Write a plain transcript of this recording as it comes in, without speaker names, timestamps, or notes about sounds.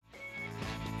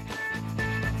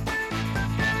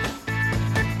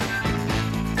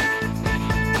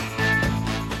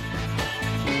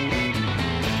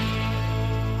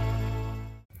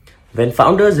When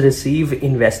founders receive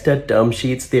investor term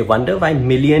sheets, they wonder why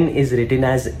million is written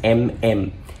as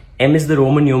MM. M is the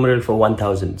Roman numeral for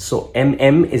 1000. So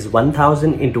MM is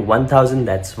 1000 into 1000,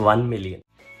 that's 1 million.